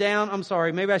version down. I'm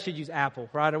sorry, maybe I should use Apple,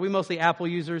 right? Are we mostly Apple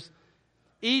users?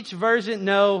 Each version,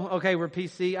 no. Okay, we're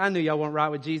PC. I knew y'all weren't right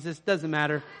with Jesus. Doesn't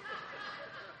matter.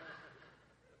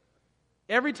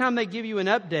 Every time they give you an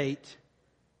update,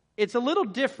 it's a little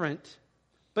different,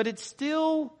 but it's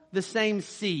still the same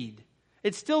seed.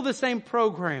 It's still the same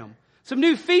program. Some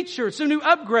new features, some new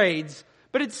upgrades,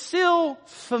 but it's still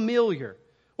familiar.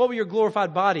 What will your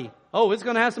glorified body? Oh, it's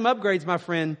going to have some upgrades, my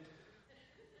friend.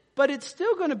 But it's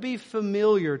still going to be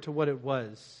familiar to what it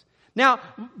was. Now,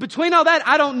 between all that,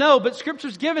 I don't know, but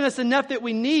Scripture's given us enough that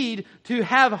we need to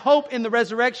have hope in the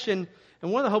resurrection.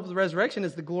 And one of the hopes of the resurrection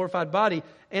is the glorified body.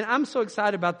 And I'm so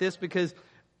excited about this because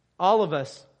all of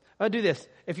us, I'll do this.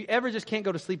 If you ever just can't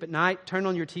go to sleep at night, turn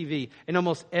on your TV. And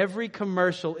almost every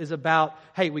commercial is about,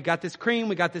 hey, we got this cream,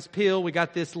 we got this pill, we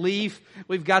got this leaf,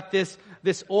 we've got this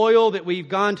oil that we've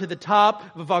gone to the top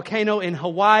of a volcano in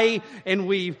Hawaii, and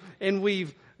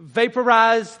we've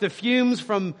vaporized the fumes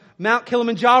from Mount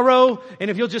Kilimanjaro. And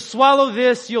if you'll just swallow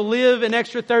this, you'll live an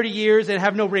extra 30 years and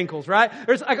have no wrinkles, right?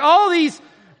 There's like all these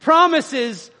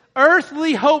promises,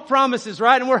 earthly hope promises,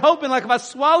 right? And we're hoping like if I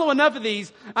swallow enough of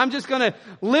these, I'm just going to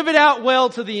live it out well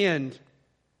to the end.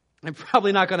 And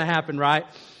probably not going to happen, right?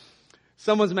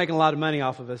 Someone's making a lot of money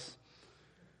off of us.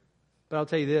 But I'll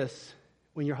tell you this,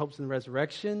 when your hope's in the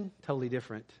resurrection, totally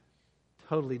different.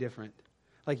 Totally different.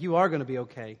 Like you are going to be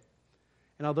okay.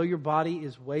 And although your body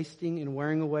is wasting and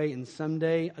wearing away, and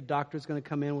someday a doctor's going to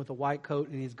come in with a white coat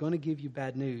and he's going to give you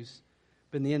bad news.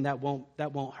 But in the end, that won't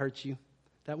hurt you.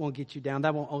 That won't get you down.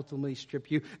 That won't ultimately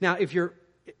strip you. Now, if you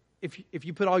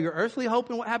put all your earthly hope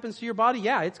in what happens to your body,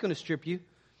 yeah, it's going to strip you.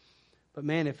 But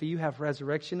man, if you have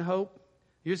resurrection hope,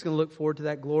 you're just going to look forward to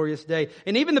that glorious day.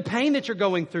 And even the pain that you're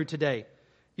going through today,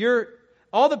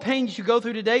 all the pain that you go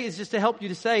through today is just to help you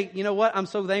to say, you know what, I'm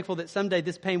so thankful that someday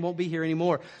this pain won't be here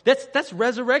anymore. That's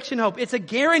resurrection hope. It's a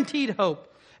guaranteed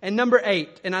hope. And number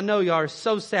 8, and I know y'all are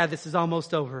so sad this is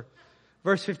almost over.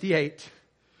 Verse 58.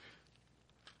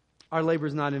 Our labor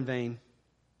is not in vain.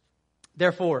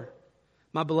 Therefore,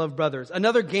 my beloved brothers,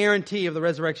 another guarantee of the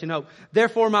resurrection hope.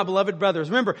 Therefore, my beloved brothers.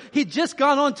 Remember, he'd just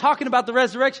gone on talking about the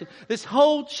resurrection. This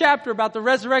whole chapter about the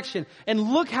resurrection. And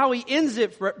look how he ends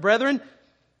it, brethren.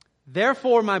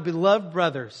 Therefore, my beloved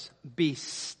brothers, be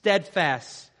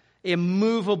steadfast,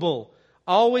 immovable,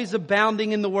 always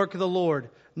abounding in the work of the Lord,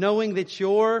 knowing that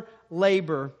your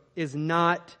labor is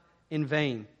not in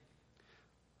vain.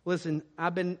 Listen,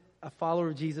 I've been a follower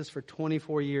of Jesus for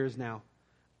 24 years now.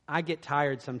 I get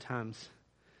tired sometimes.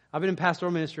 I've been in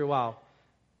pastoral ministry a while.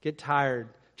 Get tired.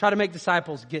 Try to make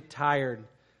disciples. Get tired.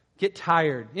 Get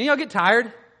tired. You know, get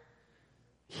tired?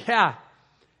 Yeah.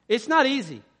 It's not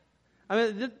easy. I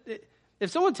mean, if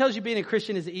someone tells you being a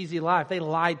Christian is an easy life, they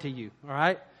lied to you, all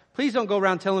right? Please don't go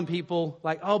around telling people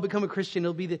like, oh, become a Christian.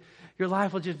 Your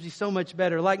life will just be so much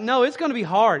better. Like, no, it's going to be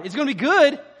hard. It's going to be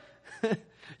good.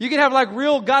 You can have like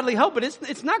real godly hope, but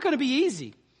it's not going to be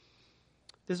easy.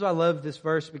 This is why I love this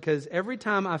verse, because every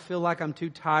time I feel like I'm too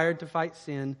tired to fight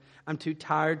sin, I'm too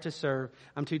tired to serve,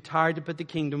 I'm too tired to put the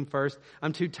kingdom first,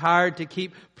 I'm too tired to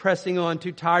keep pressing on,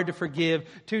 too tired to forgive,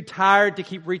 too tired to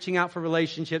keep reaching out for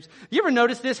relationships. You ever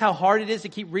notice this, how hard it is to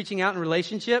keep reaching out in a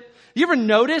relationship? You ever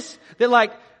notice that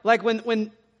like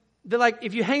when that like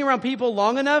if you hang around people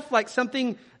long enough, like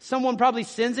someone probably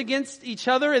sins against each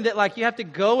other, and that like you have to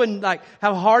go and like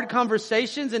have hard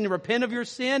conversations and repent of your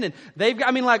sin, and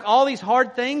like all these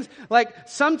hard things. Like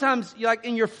sometimes like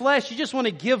in your flesh, you just want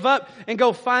to give up and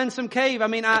go find some cave. I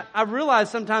mean, I realize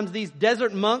sometimes these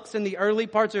desert monks in the early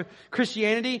parts of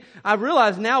Christianity, I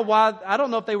realize now why. I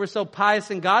don't know if they were so pious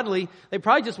and godly. They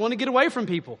probably just want to get away from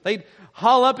people. They'd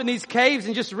haul up in these caves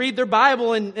and just read their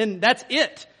Bible, and that's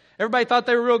it. Everybody thought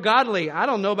they were real godly. I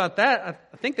don't know about that.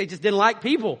 I think they just didn't like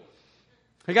people.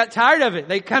 They got tired of it.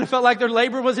 They kind of felt like their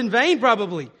labor was in vain,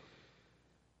 probably.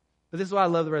 But this is why I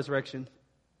love the resurrection.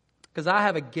 Because I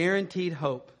have a guaranteed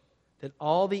hope that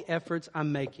all the efforts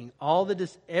I'm making,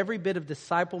 every bit of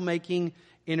disciple-making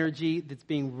energy that's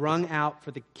being wrung out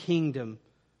for the kingdom,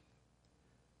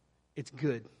 it's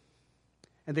good.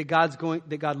 And that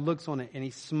God looks on it and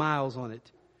He smiles on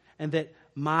it. And that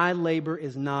my labor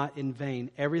is not in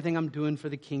vain. Everything I'm doing for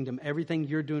the kingdom, everything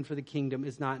you're doing for the kingdom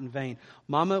is not in vain.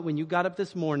 Mama, when you got up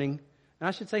this morning, and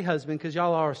I should say husband, because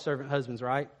y'all are servant husbands,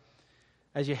 right?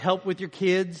 As you helped with your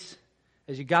kids,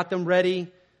 as you got them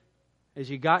ready, as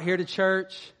you got here to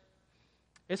church,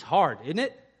 it's hard, isn't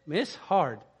it? I mean, it's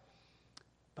hard.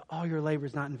 But all your labor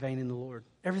is not in vain in the Lord.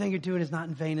 Everything you're doing is not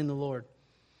in vain in the Lord.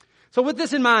 So with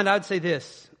this in mind, I'd say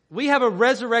this. We have a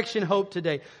resurrection hope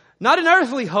today. Not an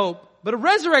earthly hope, but a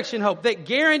resurrection hope that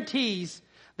guarantees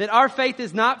that our faith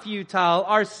is not futile.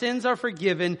 Our sins are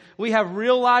forgiven. We have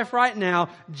real life right now.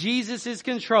 Jesus is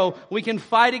control. We can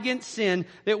fight against sin.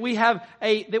 That we have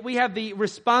the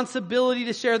responsibility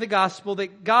to share the gospel.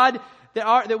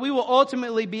 That we will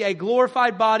ultimately be a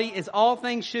glorified body as all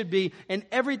things should be. And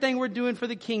everything we're doing for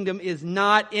the kingdom is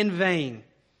not in vain.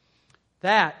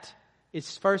 That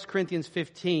is 1 Corinthians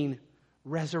 15,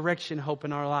 resurrection hope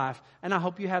in our life. And I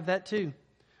hope you have that too.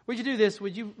 Would you do this?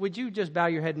 Would you just bow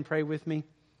your head and pray with me?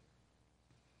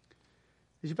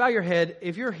 As you bow your head,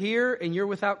 if you're here and you're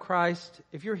without Christ,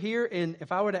 if you're here and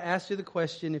if I were to ask you the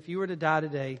question, if you were to die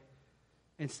today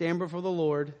and stand before the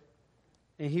Lord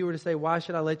and He were to say, why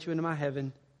should I let you into my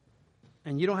heaven?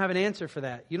 And you don't have an answer for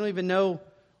that. You don't even know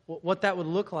what that would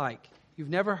look like. You've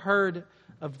never heard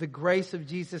of the grace of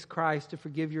Jesus Christ to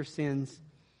forgive your sins.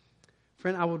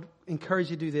 Friend, I would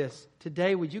encourage you to do this.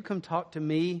 Today, would you come talk to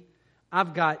me?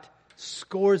 I've got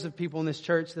scores of people in this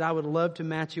church that I would love to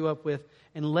match you up with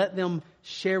and let them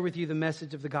share with you the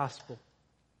message of the gospel.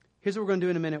 Here's what we're going to do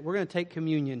in a minute. We're going to take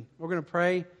communion. We're going to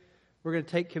pray. We're going to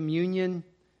take communion.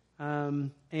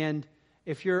 And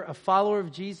if you're a follower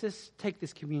of Jesus, take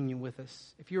this communion with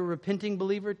us. If you're a repenting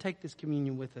believer, take this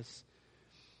communion with us.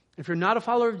 If you're not a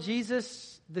follower of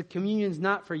Jesus, the communion's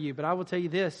not for you. But I will tell you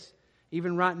this,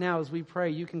 even right now as we pray,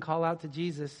 you can call out to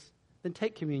Jesus, then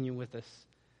take communion with us.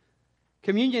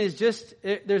 Communion is just,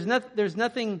 there's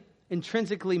nothing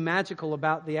intrinsically magical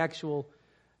about the actual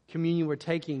communion we're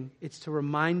taking. It's to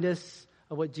remind us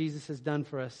of what Jesus has done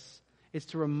for us. It's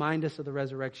to remind us of the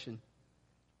resurrection.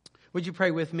 Would you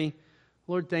pray with me?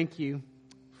 Lord, thank you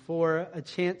for a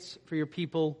chance for your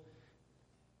people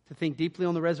to think deeply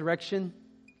on the resurrection,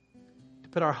 to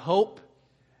put our hope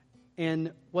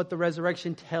in what the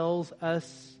resurrection tells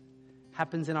us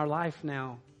happens in our life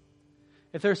now.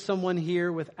 If there's someone here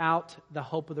without the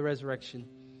hope of the resurrection,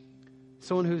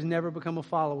 someone who's never become a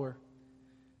follower,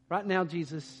 right now,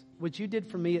 Jesus, what you did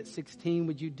for me at 16,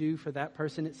 would you do for that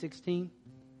person at 16?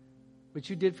 What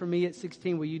you did for me at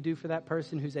 16, will you do for that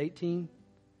person who's 18?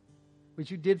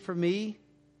 What you did for me,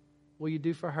 will you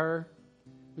do for her?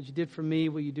 What you did for me,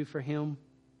 will you do for him?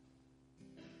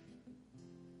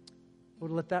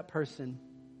 Lord, let that person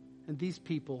and these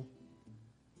people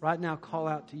right now call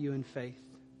out to you in faith.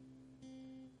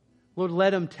 Lord, let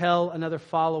them tell another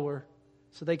follower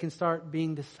so they can start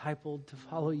being discipled to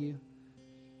follow you.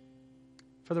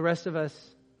 For the rest of us,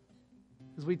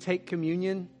 as we take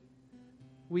communion,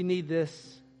 we need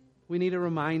this. We need a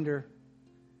reminder.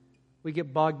 We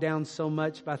get bogged down so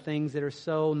much by things that are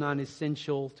so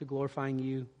non-essential to glorifying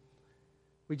you.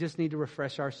 We just need to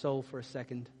refresh our soul for a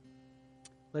second.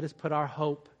 Let us put our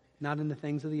hope not in the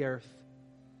things of the earth.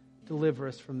 Deliver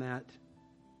us from that.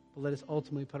 But let us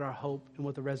ultimately put our hope in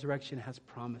what the resurrection has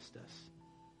promised us.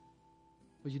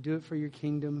 Would you do it for your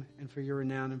kingdom and for your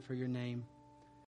renown and for your name?